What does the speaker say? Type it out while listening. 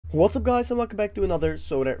What's up guys, and welcome back to another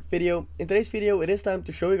Soda video. In today's video it is time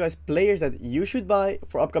to show you guys players that you should buy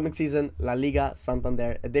for upcoming season La Liga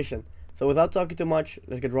Santander edition. So without talking too much,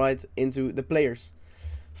 let's get right into the players.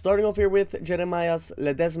 Starting off here with Jeremias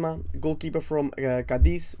Ledesma, goalkeeper from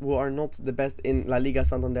Cadiz, who are not the best in La Liga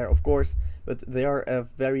Santander of course, but they are a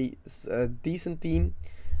very decent team.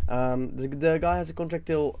 The guy has a contract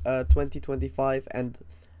till 2025 and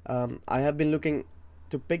I have been looking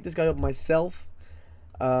to pick this guy up myself.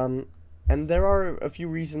 And there are a few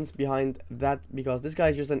reasons behind that, because this guy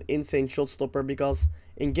is just an insane shot stopper, because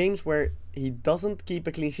in games where he doesn't keep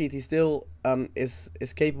a clean sheet, he still is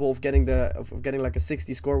capable of getting like a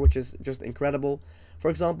 60 score, which is just incredible.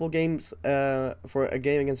 For example, games for a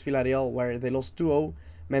game against Villarreal where they lost 2-0,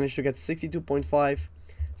 managed to get 62.5.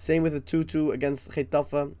 Same with the 2-2 against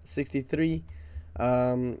Getafe, 63.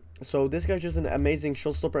 So this guy's just an amazing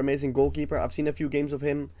shot stopper, amazing goalkeeper. I've seen a few games of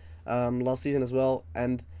him last season as well,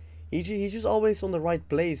 and he's just always on the right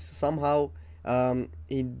place somehow.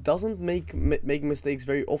 He doesn't make mistakes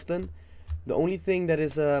very often. The only thing that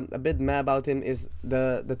is a bit mad about him is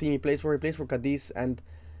the team he plays for. He plays for Cadiz, and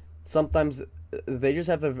sometimes they just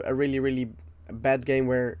have a really bad game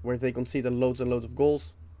where they concede loads and loads of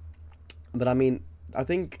goals. But I mean, I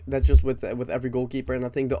think that's just with every goalkeeper, and I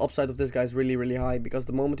think the upside of this guy is really high, because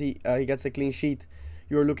the moment he gets a clean sheet,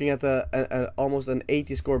 you're looking at almost an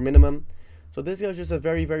 80 score minimum. So this guy's just a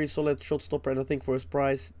very solid shot stopper, and I think for his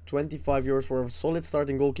price, 25 euros for a solid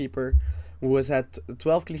starting goalkeeper who has had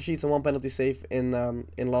 12 clean sheets and 1 penalty save in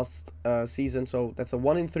last season. So that's a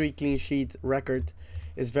 1 in 3 clean sheet record,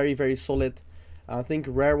 is very solid. I think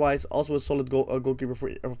rare-wise also a solid goalkeeper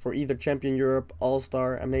for either Champion Europe,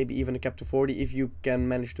 All-Star, and maybe even a cap to 40 if you can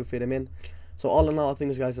manage to fit him in. So all in all, I think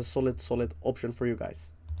this guy's a solid option for you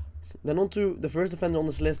guys. Then on to the first defender on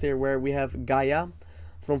this list here, where we have Gaia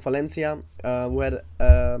from Valencia, who had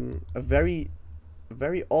a very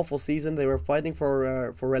awful season. They were fighting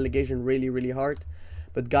for relegation really hard,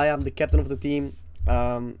 but Gaia, the captain of the team,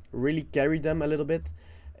 really carried them a little bit.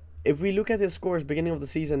 If we look at his scores beginning of the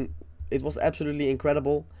season, it was absolutely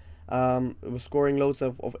incredible. It was scoring loads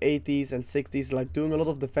of 80s and 60s, like doing a lot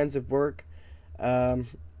of defensive work. And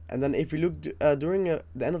then if we look during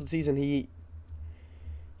the end of the season, he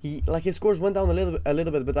like his scores went down a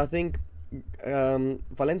little bit, but I think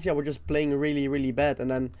Valencia were just playing really bad. And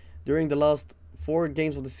then during the last 4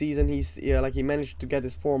 games of the season, he managed to get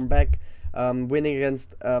his form back, winning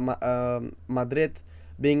against Madrid,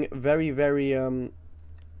 being very good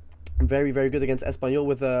against Espanyol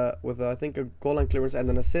with I think a goal line clearance and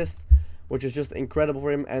an assist, which is just incredible for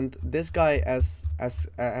him. And this guy has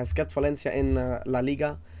kept Valencia in La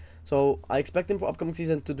Liga. So I expect him for upcoming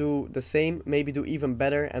season to do the same, maybe do even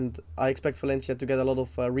better, and I expect Valencia to get a lot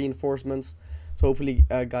of reinforcements. So hopefully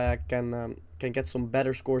Gaia can get some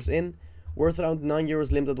better scores in. Worth around 9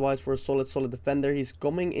 euros limited wise for a solid defender. He's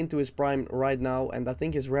coming into his prime right now, and I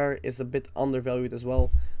think his rare is a bit undervalued as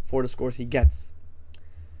well for the scores he gets.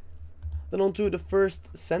 Then on to the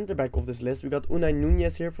first center back of this list, we got Unai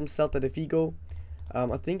Núñez here from Celta de Vigo.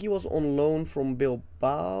 I think he was on loan from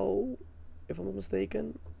Bilbao, if I'm not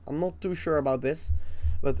mistaken. I'm not too sure about this,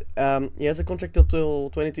 but he has a contract till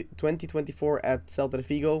 2024 at Celta de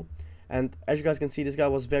Vigo, and as you guys can see, this guy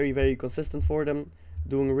was very consistent for them,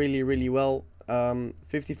 doing really well.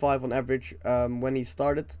 55 on average when he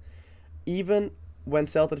started. Even when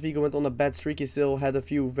Celta de Vigo went on a bad streak, he still had a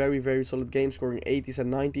few very solid games, scoring 80s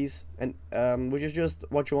and 90s, and which is just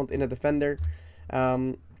what you want in a defender.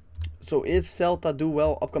 So if Celta do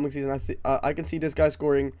well upcoming season, I can see this guy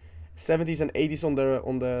scoring 70s and 80s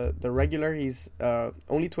on the regular. He's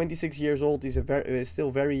only 26 years old. He's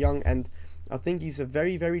still very young, and I think he's a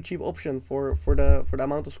very cheap option for the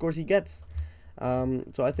amount of scores he gets.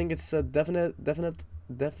 So I think it's a definite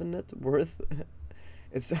worth.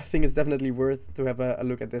 I think it's definitely worth to have a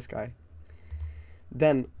look at this guy.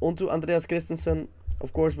 Then on to Andreas Christensen.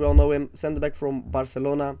 Of course, we all know him, centre back from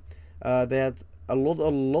Barcelona. They had a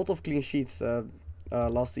lot of clean sheets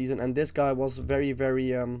last season, and this guy was very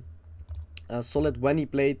solid when he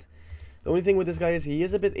played. The only thing with this guy is he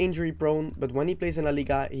is a bit injury prone, but when he plays in La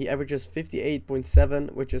Liga, he averages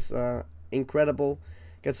 58.7, which is incredible.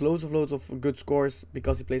 Gets loads of good scores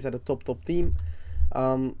because he plays at a top team.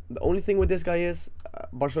 The only thing with this guy is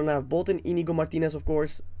Barcelona have bought in Inigo Martinez, of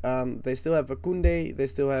course. They still have Koundé, they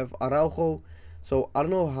still have Araujo. So I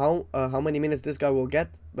don't know how many minutes this guy will get,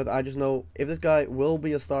 but I just know if this guy will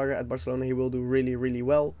be a starter at Barcelona, he will do really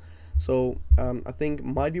well. So I think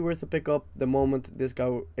might be worth a pickup the moment this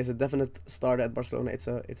guy is a definite starter at Barcelona. It's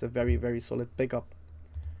a very solid pickup.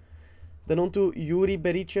 Then on to Yuri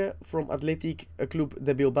Berice from Athletic Club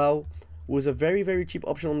de Bilbao, who is a very cheap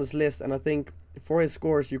option on this list, and I think for his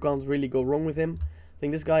scores you can't really go wrong with him. I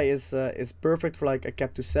think this guy is perfect for like a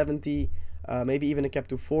cap to 70, maybe even a cap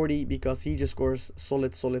to 40, because he just scores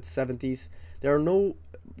solid 70s. There are no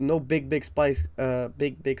big spikes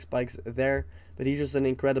there, but he's just an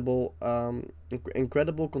incredible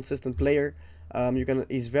consistent player.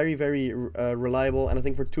 He's very reliable, and I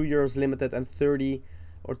think for €2 limited and 30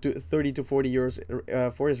 to 40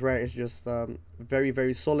 euros for his rare is just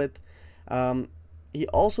very solid. He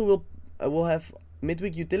also will have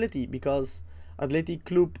midweek utility because Athletic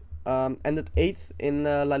Club ended 8th in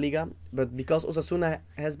La Liga, but because Osasuna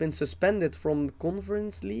has been suspended from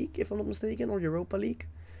Conference League, if I'm not mistaken, or Europa League,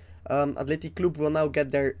 Athletic Club will now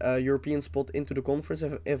get their European spot into the conference,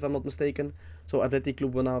 if I'm not mistaken. So Athletic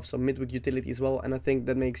Club will now have some midweek utility as well, and I think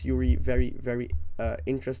that makes Yuri very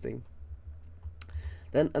interesting.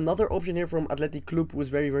 Then another option here from Athletic Club who is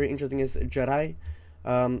very interesting is Jarai,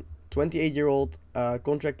 28-year-old,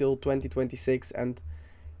 contract till 2026, and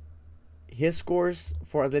his scores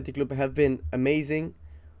for Athletic Club have been amazing.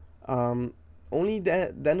 Only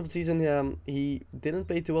the end of the season he didn't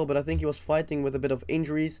play too well, but I think he was fighting with a bit of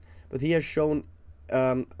injuries. But he has shown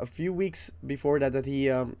a few weeks before that he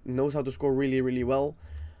knows how to score really well.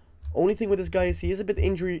 Only thing with this guy is he is a bit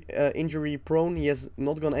injury prone. He has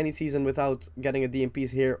not gone any season without getting a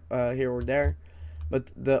DMPs here or there. But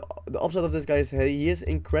the upside of this guy is he is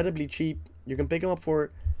incredibly cheap. You can pick him up for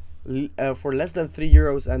less than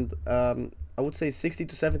 €3, and I would say 60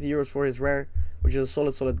 to 70 euros for his rare, which is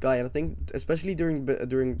a solid guy. And I think especially during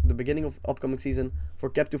the beginning of upcoming season for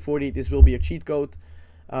cap to 40, this will be a cheat code.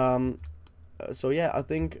 So yeah, I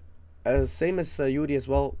think same as Yuri as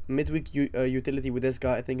well, midweek utility with this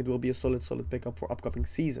guy. I think it will be a solid pickup for upcoming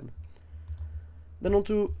season. Then on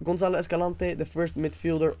to Gonzalo Escalante, the first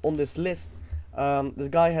midfielder on this list. This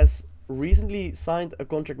guy has recently signed a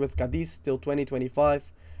contract with Cadiz till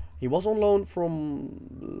 2025. He was on loan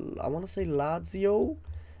from, I want to say, Lazio,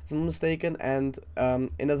 if I'm not mistaken, and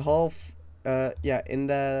in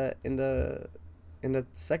that in the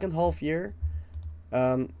second half year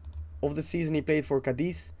of the season he played for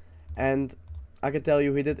Cadiz, and I can tell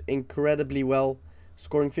you he did incredibly well,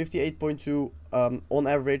 scoring 58.2 on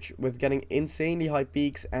average, with getting insanely high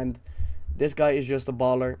peaks. And this guy is just a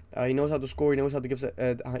baller. He knows how to score. He knows how to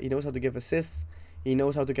give assists. He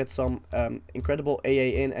knows how to get some incredible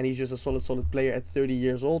AA in, and he's just a solid player at 30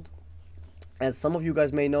 years old. As some of you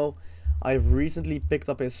guys may know, I've recently picked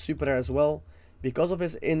up his super rare as well because of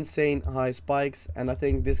his insane high spikes, and I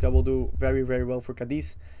think this guy will do very well for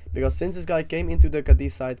Cadiz, because since this guy came into the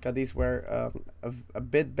Cadiz side, Cadiz were a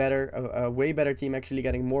bit better, a way better team, actually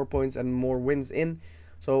getting more points and more wins in.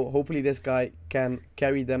 So hopefully this guy can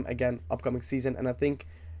carry them again upcoming season, and I think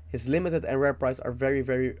his limited and rare price are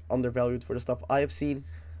very undervalued for the stuff I have seen.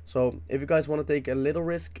 So if you guys want to take a little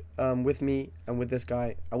risk with me and with this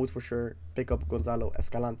guy, I would for sure pick up Gonzalo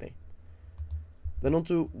Escalante. Then on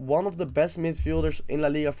to one of the best midfielders in La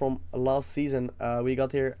Liga from last season. We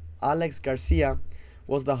got here Alex Garcia,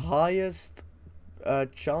 was the highest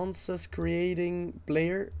chances creating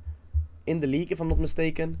player in the league, if I'm not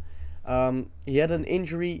mistaken. He had an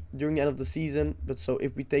injury during the end of the season, but so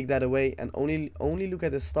if we take that away and only look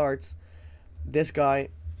at his starts, this guy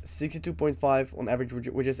 62.5 on average,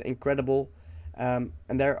 which is incredible. And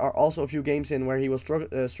there are also a few games in where he was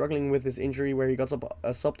struggling with his injury, where he got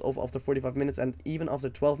subbed off after 45 minutes and even after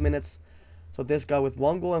 12 minutes. So this guy with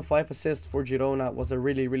 1 goal and 5 assists for Girona was a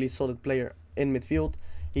really solid player in midfield.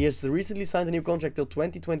 He has recently signed a new contract till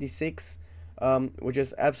 2026, which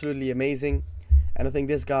is absolutely amazing. And I think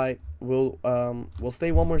this guy will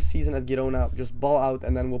stay one more season at Girona, just ball out,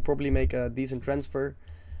 and then will probably make a decent transfer.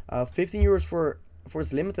 15 euros for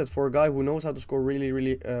his limited for a guy who knows how to score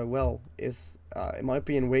really well is, in my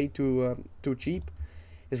opinion, way too cheap.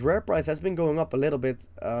 His rare price has been going up a little bit,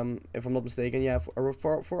 if I'm not mistaken. Yeah,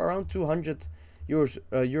 for around 200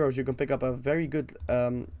 euros, you can pick up a very good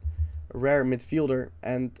rare midfielder,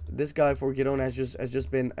 and this guy for Girona has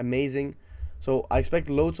just been amazing. So I expect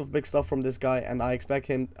loads of big stuff from this guy, and I expect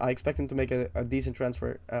him to make a decent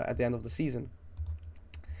transfer at the end of the season.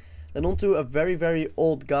 Then on to a very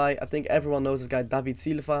old guy. I think everyone knows this guy, David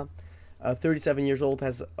Silva, 37 years old,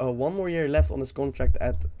 has 1 more year left on his contract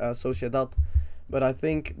at Sociedad. But I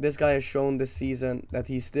think this guy has shown this season that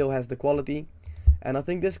he still has the quality, and I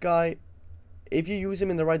think this guy, if you use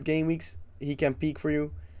him in the right game weeks, he can peak for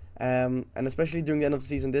you. And especially during the end of the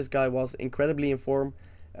season, this guy was incredibly in form.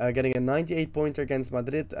 Getting a 98 pointer against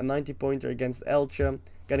Madrid, a 90 pointer against Elche,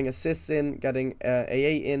 getting assists in, getting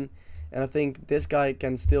AA in, and I think this guy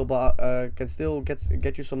can still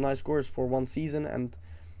get you some nice scores for one season. And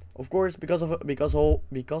Of course, because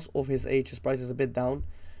of his age, his price is a bit down,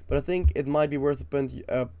 but I think it might be worth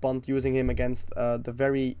a punt using him against the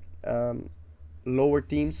very lower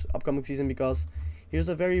teams upcoming season, because he's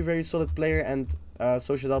a very solid player, and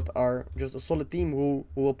Sociedad are just a solid team who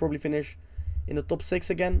will probably finish in the top 6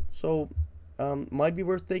 again. So might be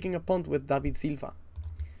worth taking a punt with David Silva.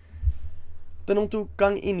 Then on to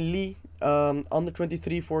Kang In Lee, under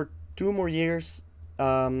 23 for 2 more years.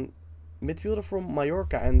 Midfielder from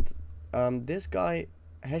Mallorca, and this guy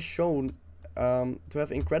has shown to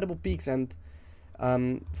have incredible peaks, and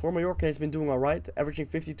for Mallorca he's been doing alright, averaging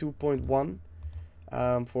 52.1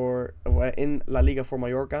 in La Liga for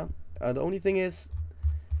Mallorca. The only thing is,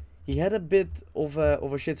 he had a bit of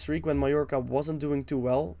a shit streak when Mallorca wasn't doing too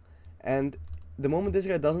well, and the moment this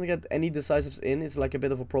guy doesn't get any decisives in, it's like a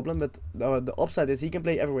bit of a problem. But the upside is he can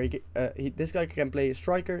play everywhere. This guy can play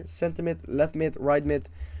striker, centre mid, left mid, right mid.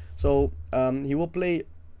 So he will play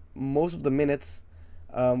most of the minutes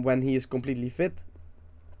when he is completely fit,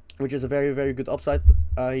 which is a very good upside.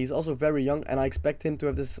 He's also very young, and I expect him to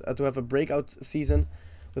have a breakout season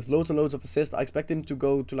with loads and loads of assists. I expect him to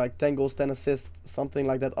go to like 10 goals, 10 assists, something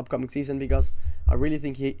like that upcoming season, because I really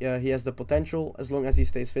think he has the potential, as long as he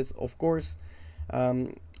stays fit, of course.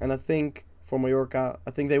 And I think for Mallorca,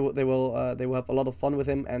 I think they will have a lot of fun with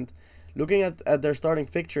him. And looking at their starting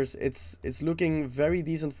fixtures, it's looking very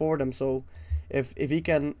decent for them. So if he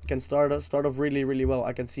can start off really well,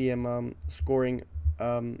 I can see him scoring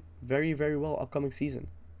very well upcoming season.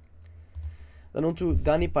 Then on to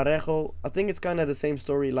Dani Parejo. I think it's kind of the same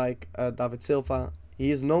story like David Silva. He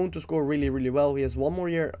is known to score really well. He has 1 more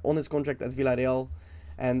year on his contract at Villarreal,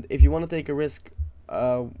 and if you want to take a risk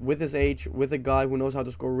with his age, with a guy who knows how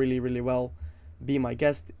to score really well, be my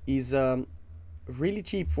guest. He's really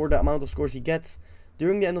cheap for the amount of scores he gets.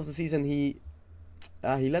 During the end of the season, he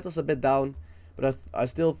let us a bit down, but I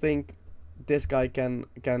still think this guy can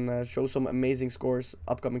show some amazing scores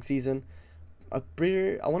upcoming season. I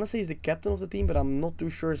want to say he's the captain of the team, but I'm not too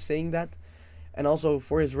sure saying that. And also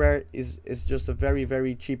for his rare is just a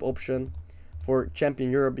very cheap option for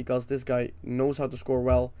Champion Europe, because this guy knows how to score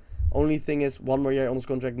well. Only thing is, 1 more year on his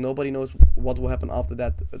contract. Nobody knows what will happen after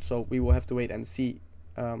that, so we will have to wait and see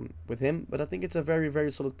with him. But I think it's a very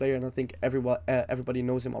solid player, and I think everybody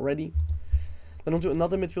knows him already. Then on to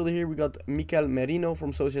another midfielder here. We got Mikel Merino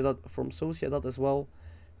from Sociedad as well.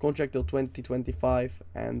 Contract till 2025,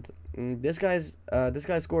 and this guy's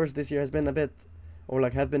scores this year have been a bit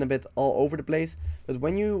all over the place. But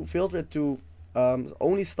when you filter it to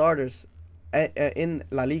only starters in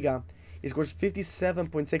La Liga, he scores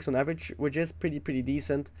 57.6 on average, which is pretty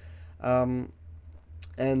decent. And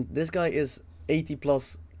this guy is 80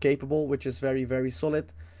 plus capable, which is very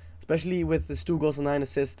solid, especially with his 2 goals and 9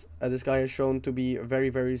 assists. This guy has shown to be a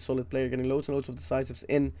very solid player, getting loads and loads of decisives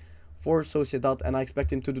in for Sociedad, and I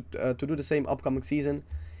expect him to do the same upcoming season.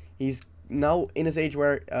 He's now in his age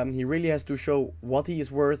where he really has to show what he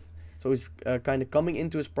is worth, so he's kind of coming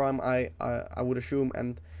into his prime, I would assume,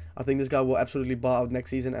 and I think this guy will absolutely ball out next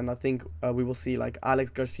season, and I think we will see like Alex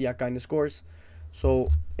Garcia kind of scores. So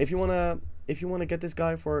if you wanna get this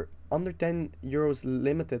guy for under 10 euros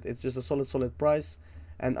limited, it's just a solid price,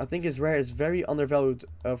 and I think his rare is very undervalued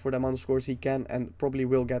for the amount of scores he can and probably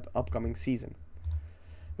will get upcoming season.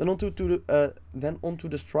 Then onto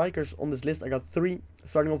the strikers on this list. I got 3,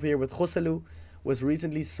 starting off here with Joselu, was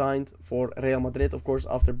recently signed for Real Madrid, of course,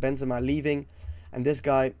 after Benzema leaving, and this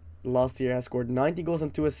guy last year has scored 90 goals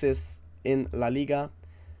and 2 assists in La Liga.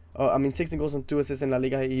 16 goals and 2 assists in La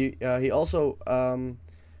Liga. He also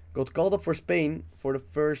got called up for Spain for the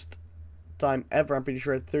first time ever, I'm pretty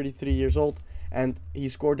sure, at 33 years old, and he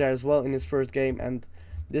scored there as well in his first game. And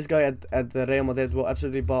this guy at Real Madrid will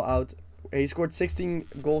absolutely ball out. He scored 16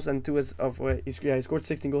 goals and 2 he scored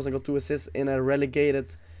 16 goals and got 2 assists in a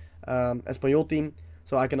relegated Espanyol team.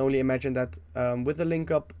 So I can only imagine that with the link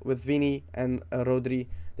up with Vini and Rodri,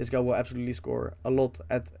 this guy will absolutely score a lot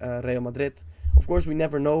at Real Madrid. Of course, we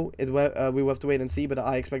never know. We will have to wait and see, but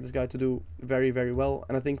I expect this guy to do very well.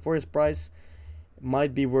 And I think for his price, it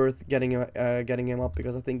might be worth getting him up,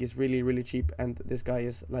 because I think he's really cheap, and this guy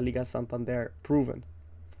is La Liga Santander proven.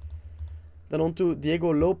 Then on to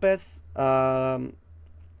Diego Lopez,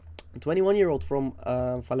 21-year-old from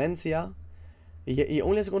Valencia. He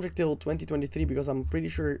only has a contract till 2023, because I'm pretty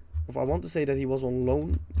sure, I want to say that he was on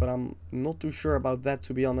loan, but I'm not too sure about that,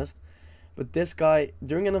 to be honest. But this guy,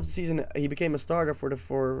 during the end of the season, he became a starter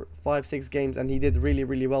for 5-6 games, and he did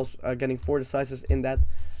really well, getting 4 decisives in that.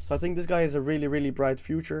 So I think this guy has a really bright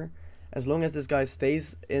future, as long as this guy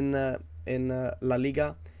stays in La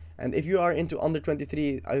Liga. And if you are into under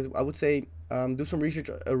 23, I would say do some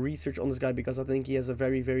research on this guy, because I think he has a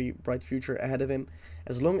very bright future ahead of him,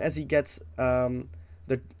 as long as he gets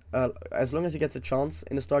as long as he gets a chance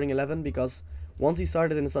in the starting 11. Because once he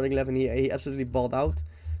started in the starting 11, he absolutely balled out.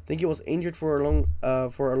 I think he was injured for a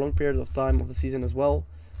long period of time of the season as well.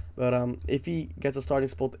 But if he gets a starting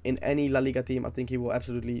spot in any La Liga team, I think he will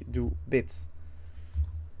absolutely do bits.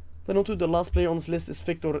 Then on to the last player on this list is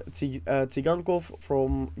Victor Tsigankov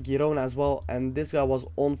from Girona as well, and this guy was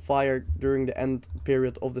on fire during the end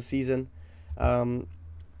period of the season,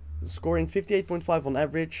 scoring 58.5 on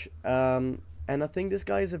average, and I think this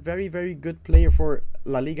guy is a very good player for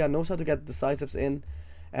La Liga, knows how to get decisives in,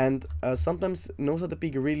 and sometimes knows how to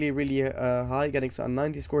peak really high, getting a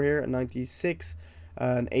 90 score here, a 96,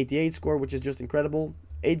 an 88 score, which is just incredible.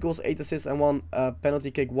 8 goals, 8 assists, and 1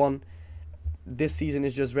 penalty kick won. This season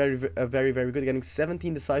is just very good, getting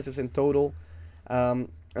 17 decisives in total. And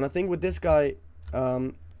I think with this guy,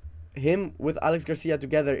 him with Alex Garcia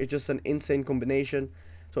together is just an insane combination.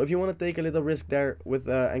 So if you want to take a little risk there with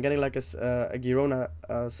and getting like a Girona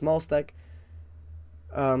small stack,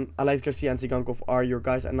 Alex Garcia and Tsigankov are your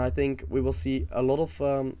guys, and I think we will see a lot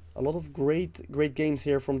of great games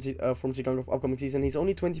here from Tsigankov upcoming season. He's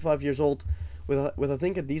only 25 years old, with I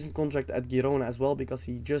think a decent contract at Girona as well, because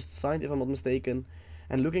he just signed, if I'm not mistaken.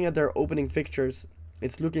 And looking at their opening fixtures,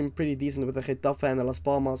 it's looking pretty decent with the Getafe and the Las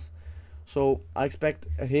Palmas. So I expect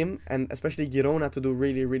him and especially Girona to do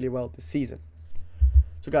really well this season.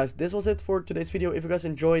 So guys, this was it for today's video. If you guys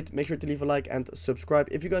enjoyed, make sure to leave a like and subscribe.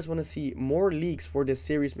 If you guys want to see more leaks for this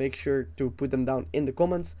series, make sure to put them down in the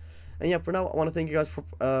comments. And yeah, for now, I want to thank you guys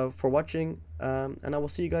for watching, and I will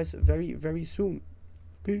see you guys very soon.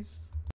 Peace.